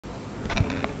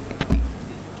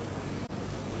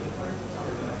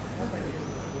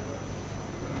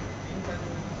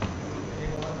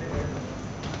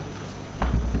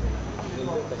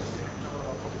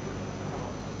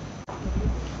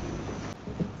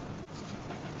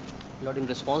Lord, in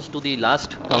response to the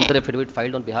last counter affidavit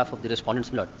filed on behalf of the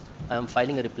respondents, Lord, I am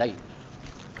filing a reply.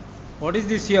 What is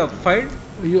this here? Filed?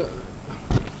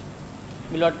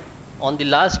 Lord, on the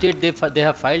last date, they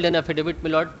have filed an affidavit,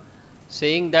 Lord,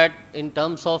 saying that in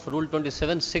terms of Rule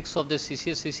 27(6) of the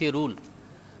CCA rule,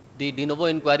 the de novo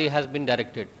inquiry has been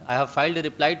directed. I have filed a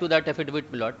reply to that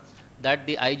affidavit, Lord, that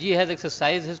the IG has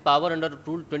exercised his power under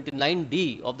Rule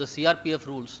 29D of the CRPF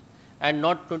rules and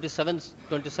not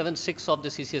 27(6) of the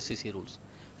CCA rules.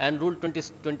 And Rule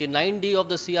 29D of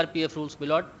the CRPF rules,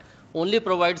 Lord, only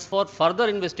provides for further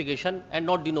investigation and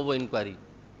not de novo inquiry.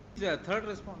 The third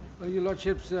respondent. Your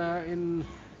Lordships, in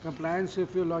compliance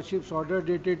with Your Lordships order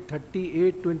dated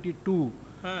 38/22,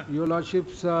 Your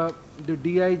Lordships, the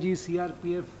DIG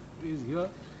CRPF is here.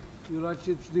 Your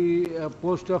Lordships, the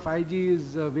post of IG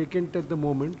is vacant at the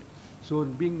moment. So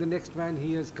being the next man,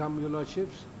 he has come, Your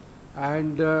Lordships.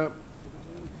 And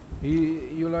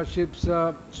Your Lordships,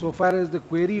 so far as the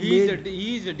query He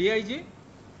is a DIG?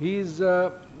 He is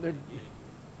the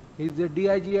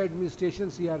DIG administration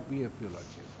CRPF, Your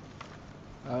Lordship.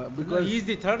 Because he is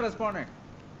the third respondent.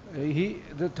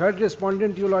 The third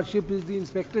respondent, Your Lordship, is the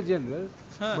Inspector General,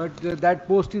 but that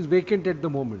post is vacant at the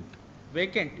moment.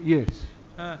 Vacant? Yes.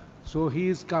 So he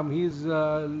is come. He is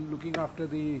looking after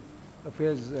the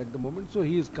affairs at the moment. So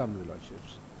he is come, Your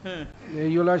Lordships.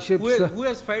 Your Lordships. Who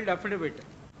has filed affidavit?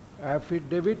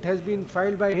 Affidavit has been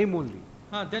filed by him only.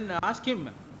 Then ask him.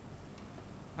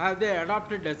 Have they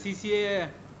adopted the CCA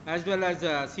as well as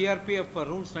CRPF for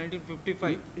rules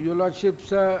 1955? Your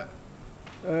Lordships,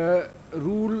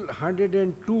 Rule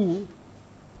 102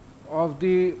 of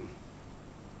the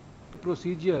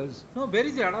procedures. No, where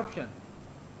is the adoption?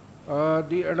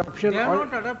 The adoption. They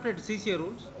have not adopted CCA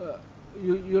rules.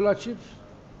 Your Lordships.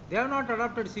 They have not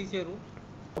adopted CCA rules.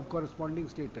 Of corresponding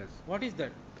status. What is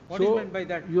that? What is meant by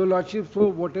that? Your Lordship, so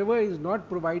whatever is not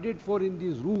provided for in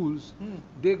these rules,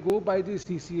 they go by the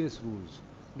CCS rules.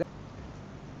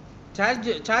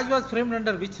 Charge was framed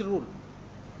under which rule?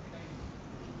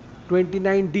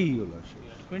 29D, Your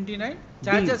Lordship. 29?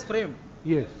 Charges framed?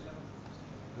 Yes.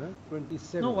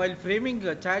 27. No, while framing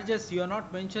charges, you are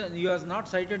not mentioned. You have not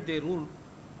cited the rule.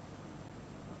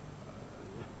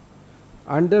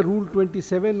 Under Rule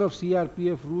 27 of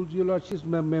CRPF rules, Your Lordship,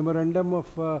 memorandum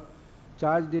of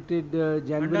charge dated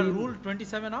January. Under Rule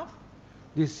 27 of?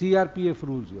 The CRPF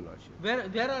rules, Your Lordship. Where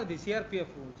are the CRPF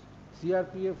rules?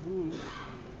 CRPF rule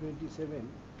 27.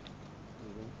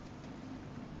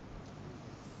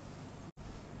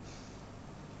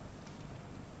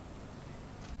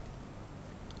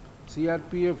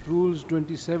 CRPF rules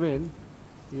 27,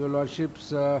 Your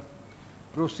Lordships,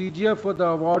 procedure for the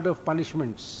award of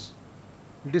punishments.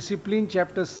 Discipline,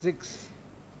 Chapter 6.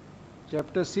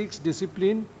 Chapter 6,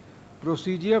 Discipline,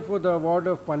 procedure for the award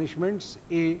of punishments.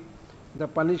 A. The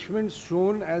punishments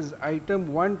shown as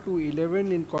item 1 to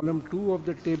 11 in column 2 of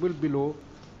the table below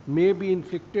may be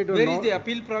inflicted or not. Where is the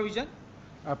appeal provision?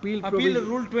 Appeal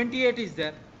Rule 28 is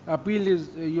there. Appeal is,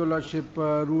 Your Lordship,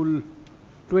 Rule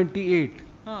 28.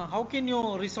 How can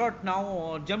you resort now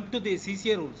or jump to the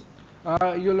CCA rules?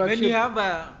 Your Lordship, when you have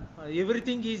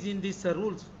everything is in these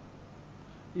rules.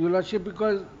 Your Lordship,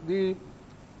 because the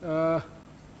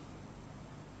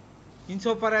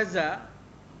insofar as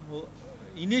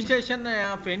initiation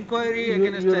of inquiry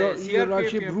against CRPF, Your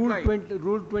Lordship,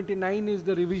 Rule 29 is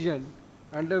the revision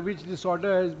under which this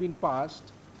order has been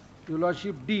passed. Your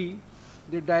Lordship, D,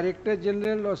 the Director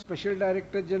General or Special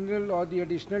Director General or the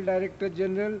Additional Director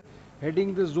General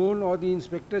heading the zone or the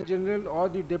Inspector General or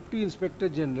the Deputy Inspector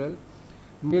General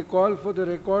may call for the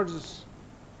records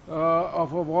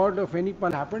of award of any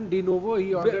punishment happened. De novo,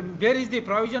 he ordered. Where is the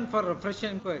provision for fresh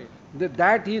inquiry?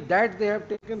 That they have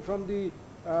taken from the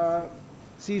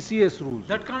CCS rules.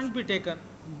 That can't be taken.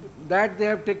 That they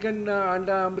have taken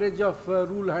under umbrage of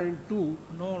Rule 102.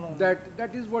 No.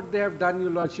 That is what they have done,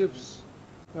 Your Lordships.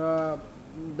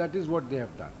 That is what they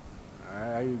have done.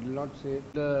 I will not say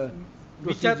the.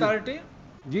 Which authority?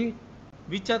 Ji?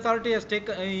 Which authority has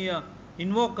taken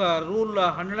invoke Rule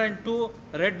 102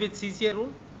 read with CCA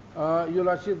rule? Your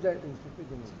Lordship, that Inspector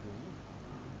General.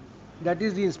 That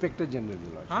is the Inspector General,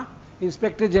 Your Lordship.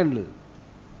 Inspector General.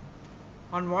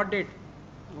 On what date?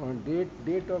 On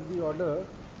date of the order.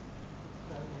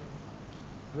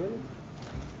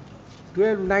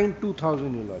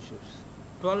 12/9/2000, Your Lordships.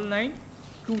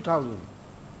 12/9/2000.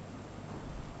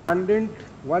 Respondent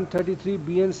 133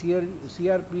 BN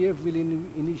CRPF will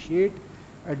initiate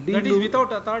a deal. That is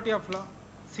without authority of law.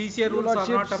 CCA rules are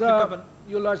not applicable.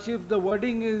 Your Lordship, the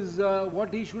wording is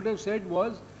what he should have said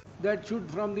was that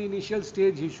from the initial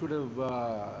stage he should have.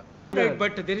 Right,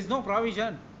 but there is no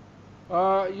provision.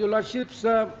 Your Lordships,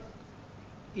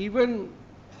 even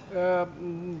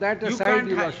that You aside, can't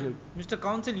Your have, Lordship. Mr.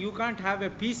 Counsel, you can't have a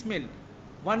piecemeal.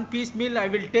 One piecemeal I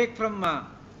will take from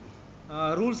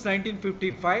Rules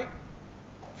 1955,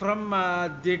 from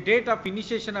the date of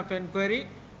initiation of inquiry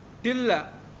till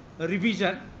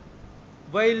revision.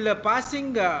 While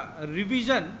passing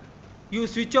revision, you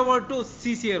switch over to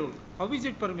CCA rule. How is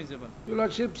it permissible? Your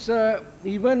Lordships,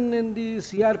 even in the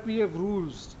CRPF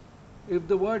rules, if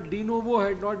the word de novo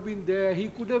had not been there, he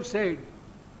could have said,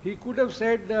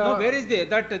 No, where is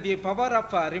the power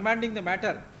of remanding the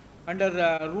matter under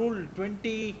Rule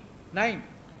 29?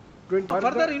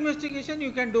 Further investigation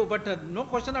you can do, but no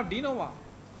question of de novo.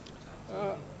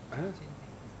 uh,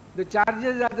 the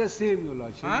charges are the same, Your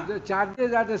Lordship. Huh? The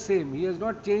charges are the same. He has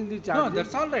not changed the No, charges.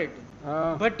 that's all right.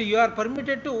 Uh, But you are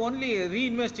permitted to only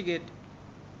re-investigate.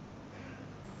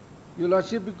 Your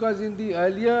Lordship, because in the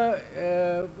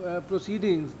earlier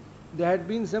proceedings, there had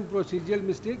been some procedural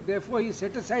mistake. Therefore, he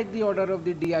set aside the order of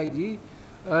the DIG.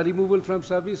 Removal from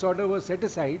service order was set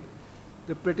aside.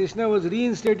 The petitioner was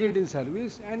reinstated in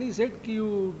service, and he said,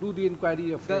 "You do the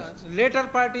inquiry afresh." The later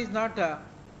part is not.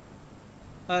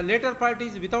 Later part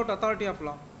is without authority of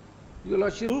law. Your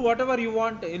Lordship, Do whatever you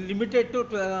want, limited to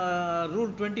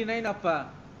Rule 29 of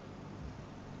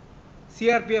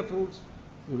CRPF rules.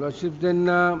 Your Lordship, then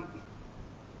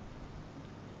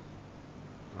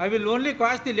I will only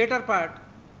quash the later part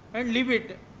and leave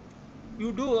it.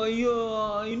 You do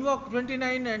invoke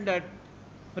 29 and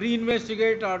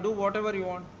re-investigate or do whatever you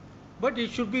want, but it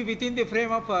should be within the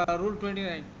frame of Rule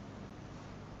 29.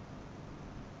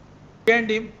 And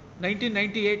him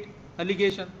 1998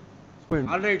 allegation.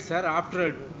 All right, sir.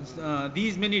 After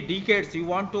these many decades, you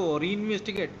want to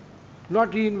re-investigate?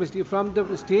 not reinvestigate from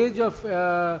the stage of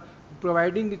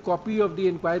providing the copy of the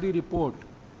inquiry report.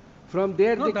 From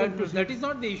there, No, they can proceed. that is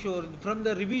not the issue. From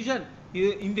the revision,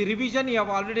 in the revision, you have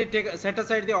already set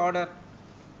aside the order,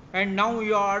 and now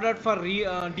you are ordered for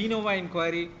de novo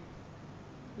inquiry.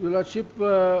 Your Lordship,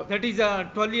 That is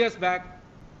 12 years back.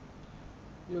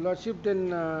 Your Lordship,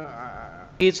 then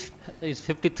He is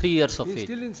 53 years of he is age.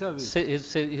 still in service.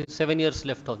 He's 7 years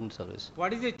left of in service.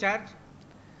 What is the charge?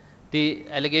 The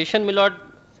allegation, my lord,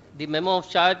 the memo of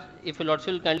charge, if your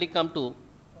lordship will kindly come to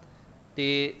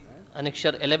the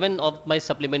annexure 11 of my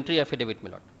supplementary affidavit, my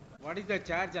lord. What is the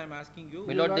charge I am asking you?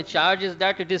 My lord, the charge is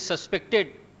that it is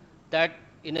suspected that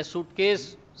in a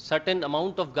suitcase certain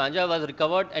amount of ganja was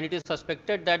recovered, and it is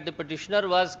suspected that the petitioner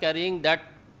was carrying that.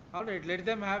 All right, let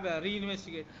them have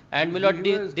re-investigate. And my lord,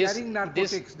 He was carrying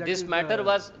narcotics, that this is, matter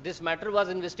was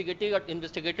investigated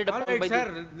All upon right, by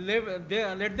sir.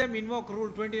 Let them invoke Rule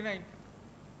 29.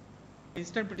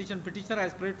 Instant petition. Petitioner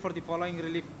has prayed for the following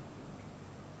relief.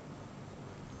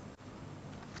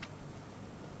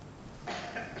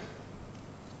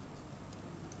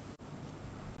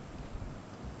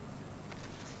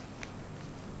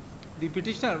 The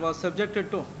petitioner was subjected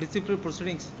to disciplinary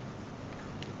proceedings,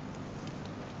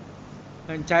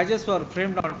 and charges were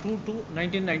framed on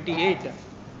 2/2/1998.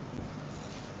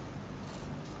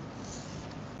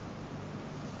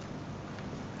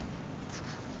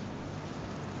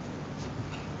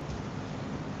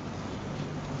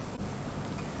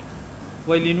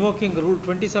 While invoking Rule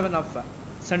 27 of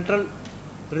Central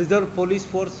Reserve Police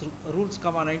Force Rules,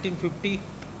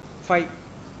 1955,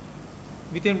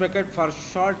 within bracket for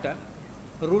short,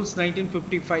 Rules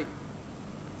 1955.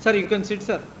 Sir, you can sit,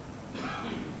 sir.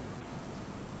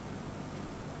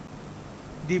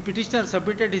 The petitioner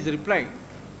submitted his reply.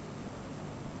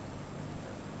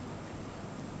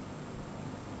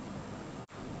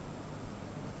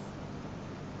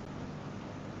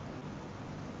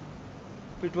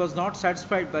 It was not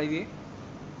satisfied by the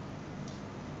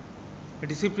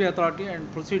disciplinary authority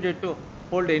and proceeded to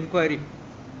hold an inquiry.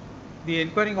 The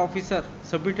inquiring officer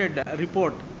submitted a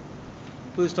report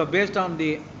based on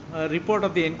the report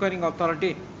of the inquiring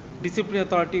authority. Disciplinary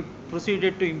authority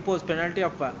proceeded to impose penalty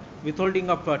of withholding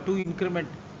of 2 increment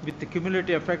with the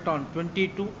cumulative effect on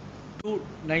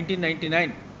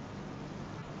 22/2/1999.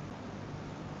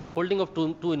 holding of two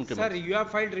increments. Sir, you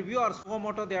have filed review or suo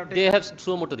moto they have taken? They have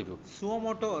suo moto review. Suo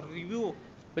moto review.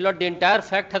 My lord, the entire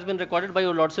fact has been recorded by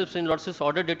your lordships in lordships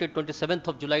order dated 27th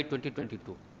of July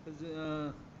 2022.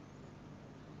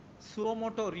 Suo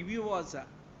moto review was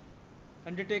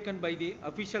undertaken by the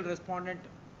official respondent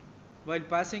while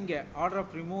passing a order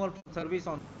of removal from service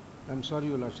on. I'm sorry,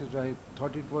 Your Lordship, I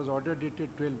thought it was order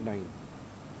dated 12/9.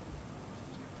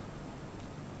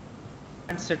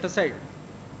 And set aside.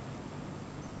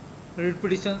 Writ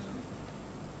petition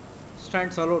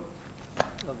stands allowed.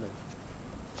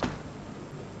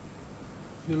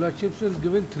 Your Lordship is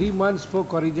given 3 months for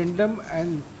corrigendum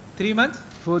and 3 months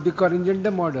for the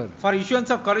corrigendum order. for issuance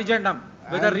of corrigendum.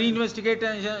 Whether And-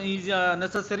 reinvestigation is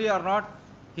necessary or not,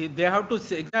 they have to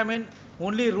examine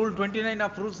only Rule 29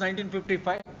 of Rules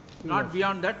 1955, not Yes.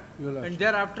 beyond that. Your And Lordship.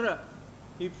 thereafter,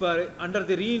 if under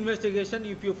the reinvestigation,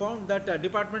 if you found that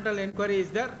departmental inquiry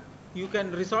is there, you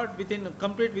can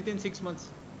complete within 6 months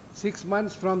 6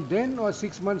 months from then or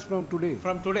 6 months from today?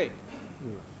 from today.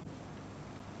 Yes.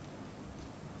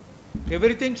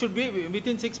 Everything should be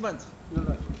within 6 months. Your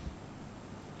Lordship.